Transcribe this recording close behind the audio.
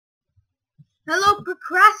Hello,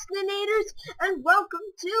 procrastinators, and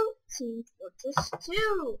welcome to Team Fortress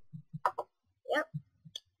 2. Yep,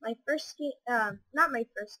 my first game, not my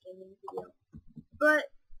first gaming video,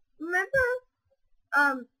 but remember,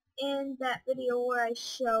 in that video where I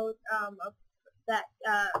showed, of that,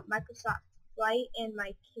 Microsoft Flight and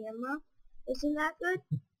my camera isn't that good?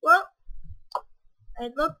 Well,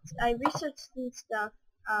 I researched and stuff,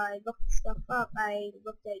 I looked stuff up, I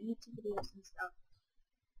looked at YouTube videos and stuff.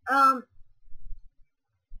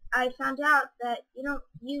 I found out that you don't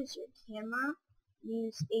use your camera,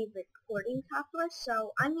 use a recording software,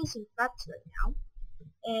 so I'm using Fraps right now,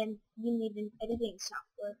 and you need an editing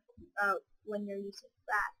software when you're using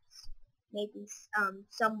Fraps. Maybe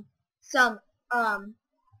some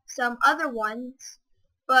some other ones,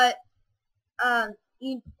 but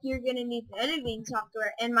you're gonna need the editing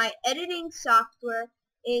software, and my editing software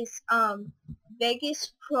is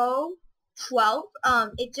Vegas Pro 12.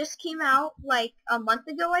 It just came out like a month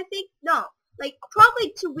ago, I think. No, like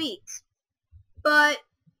probably 2 weeks. But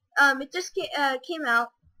it just came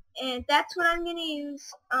out, and that's what I'm gonna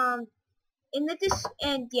use. In the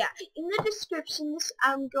in the description,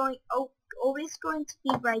 always going to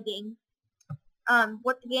be writing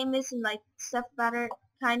what the game is and like stuff about it,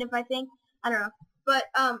 kind of, I think. I don't know. But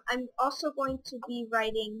I'm also going to be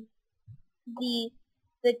writing the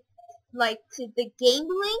the game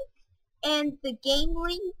link and the game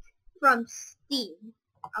link from Steam.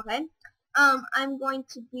 Okay. I'm going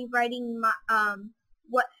to be writing my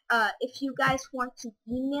if you guys want to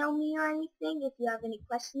email me or anything, if you have any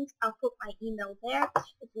questions, I'll put my email there.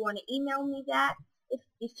 If you want to email me that, if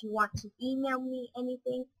you want to email me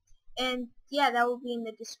anything, and yeah, that will be in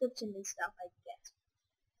the description and stuff, I guess.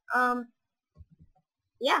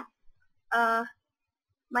 Yeah.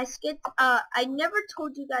 My I never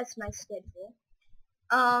told you guys my schedule.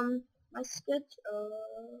 My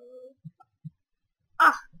schedule,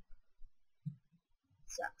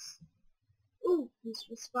 sucks. Ooh, he's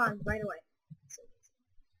respawned right away.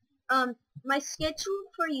 My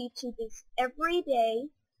schedule for YouTube is every day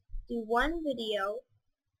do one video,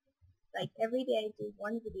 like every day do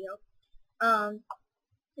one video. And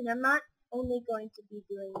I'm not only going to be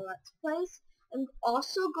doing Let's Plays, I'm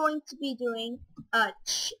also going to be doing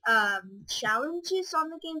challenges on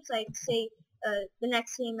the games. Like, say, the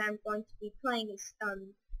next game I'm going to be playing is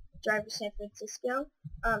Driver San Francisco.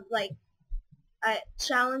 Like a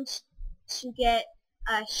challenge to get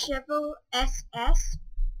a Chevrolet SS,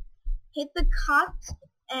 hit the cops,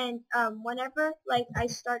 and whenever like I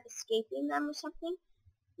start escaping them or something,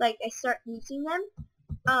 like I start using them,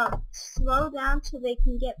 slow down so they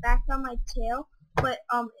can get back on my tail, but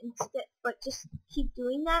just keep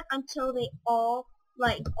doing that until they all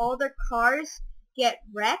their cars get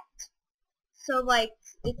wrecked, so like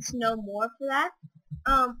it's no more for that.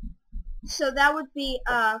 So that would be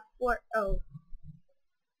that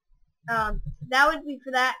would be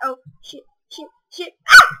for that. Oh shit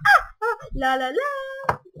la la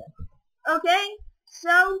la. Okay,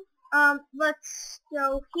 so let's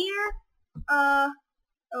go here,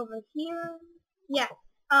 over here. Yeah,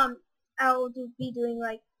 I'll be doing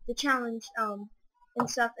like the challenge and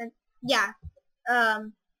stuff, and yeah,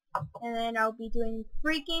 and then I'll be doing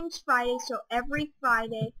Free Games Friday. So every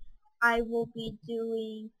Friday I will be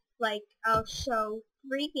doing, like, I'll show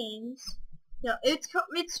 3 games. No, it's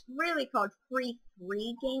really called Free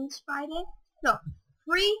Games Friday. No,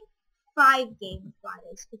 Free 5 Game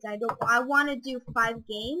Fridays, because I want to do 5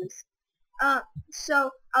 games.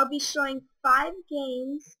 So I'll be showing 5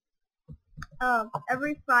 games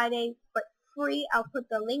every Friday, but free. I'll put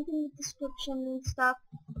the link in the description and stuff.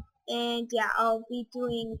 And yeah, I'll be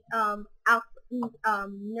doing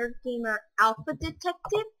Nerd Gamer Alpha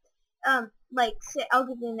Detective. Like, say, I'll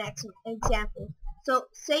give you an example. So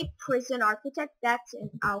say Prison Architect, that's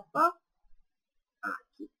an alpha. I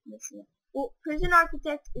keep missing it. Well, Prison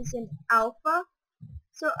Architect is an alpha.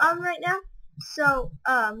 So right now, so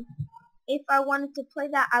if I wanted to play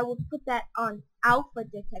that, I would put that on Alpha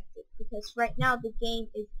Detective, because right now the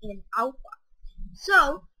game is in alpha.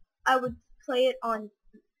 So I would play it on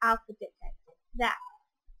Alpha Detective. That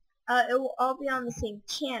it will all be on the same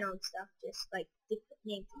channel and stuff, just like different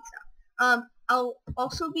names and stuff. I'll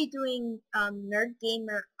also be doing Nerd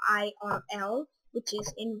Gamer IRL, which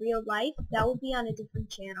is in real life. That will be on a different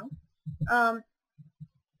channel.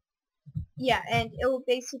 Yeah, and it will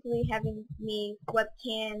basically having me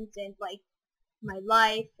webcams and like my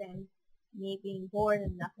life and me being bored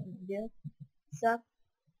and nothing to do stuff.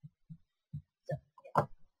 So yeah.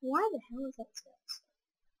 Why the hell is that stuff?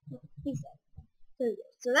 No, he's dead.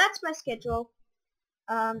 So that's my schedule.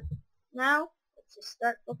 Now let's just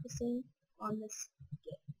start focusing on this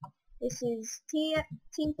game. This is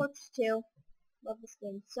Team Fortress 2. Love this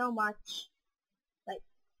game so much. Like,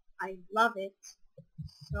 I love it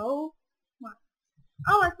so much.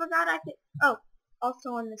 Oh, I forgot I could. Oh,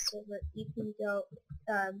 also on this server, you can go.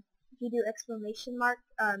 If you do exclamation mark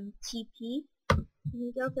TP, you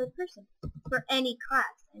can go third person for any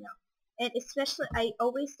class. I know, and especially I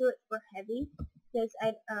always do it for heavy because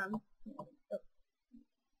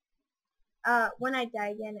when I die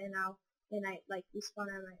again and I like respawn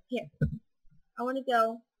on my here. I want to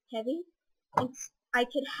go heavy. I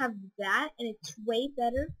could have that, and it's way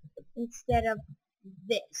better instead of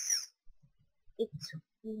this. It's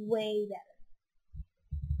way better.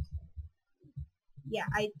 Yeah,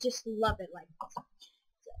 I just love it like this.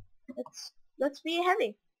 So, let's be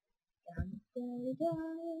heavy.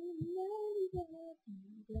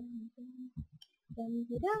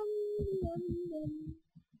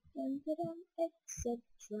 Etc.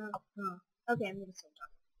 Okay, I'm gonna start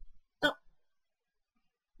talking. So,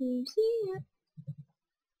 who's here?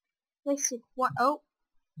 Let's see what. Oh,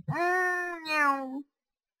 no.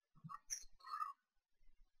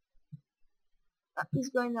 He's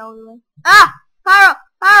going the other way. Ah! Pyro!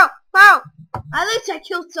 Pyro! Pyro! At least I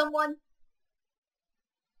killed someone.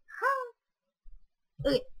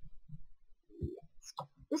 Okay.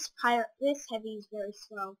 This heavy is very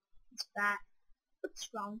slow. It's fat. What's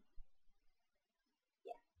wrong?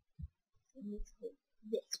 Yeah. So let's go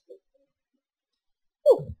this big thing.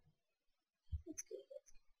 Ooh! That's good.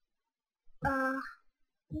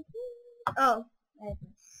 Oh. I have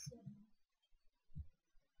my son.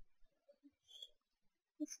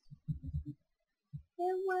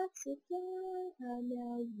 There was a guy, I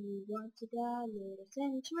know you want to die, little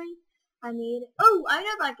century. I need. Oh, I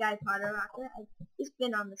know that guy, Potter Rocker. He's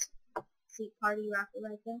been on this seat party rocker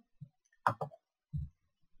right there.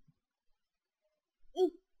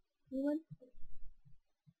 Anyone?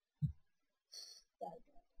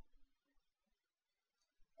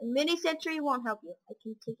 A mini sentry won't help you. I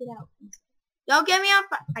can take it out. Don't get me on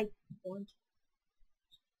fire. I warned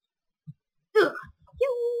you. Ugh.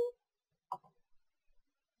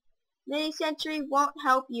 Mini sentry won't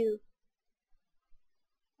help you.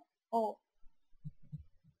 Oh.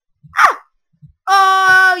 Ah!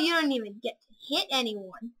 Oh, you don't even get to hit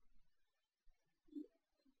anyone.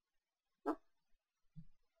 Huh?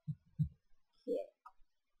 Okay.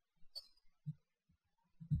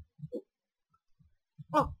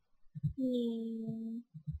 Oh. Yeah.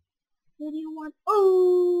 What do you want?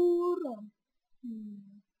 Oh.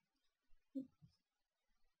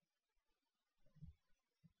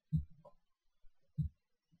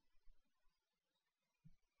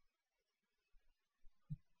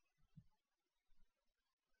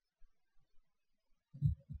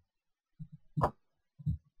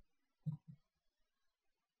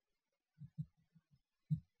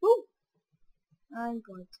 Ooh. I'm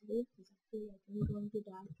going to live because I feel like I'm going to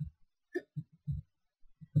die.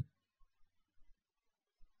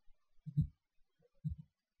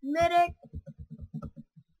 Medic!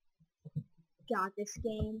 Got this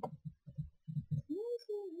game.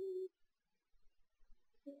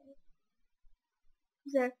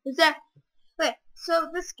 Is there? Wait, so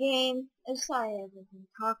this game, I'm sorry I've been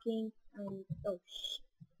talking, oh shit.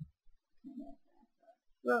 Kind of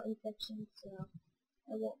throat infection, so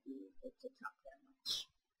I won't be able to talk that much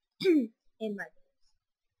in my videos.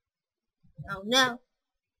 Oh no.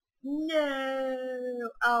 No!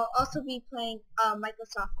 I'll also be playing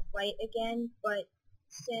Microsoft Flight again, but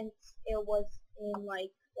since it was in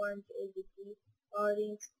like 480p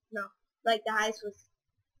quality, no, like the highest was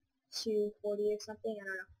 240 or something, I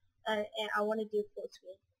don't know, and I want to do full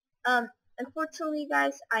screen. Unfortunately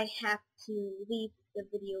guys, I have to leave the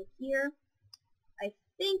video here. I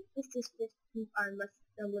think this is 15 or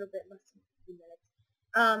a little bit less than 15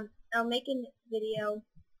 minutes. I'll make a video,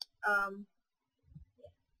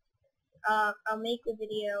 I'll make a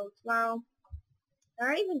video tomorrow,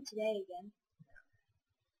 or even today again.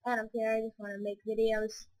 I don't care, I just want to make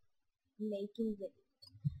videos, making videos.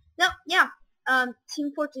 No, yeah,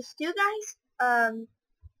 Team Fortress 2 guys,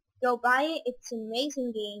 go buy it, it's an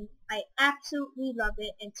amazing game, I absolutely love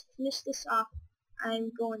it, and to finish this off,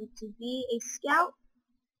 I'm going to be a scout,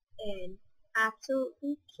 and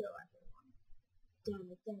absolutely kill everyone.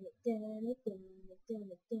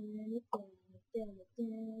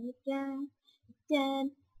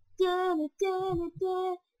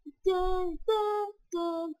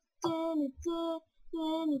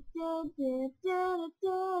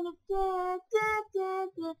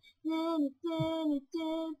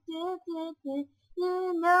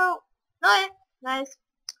 No, guys,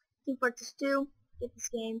 Team Fortress 2, get this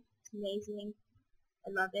game, it's amazing, I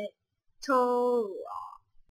love it. Total.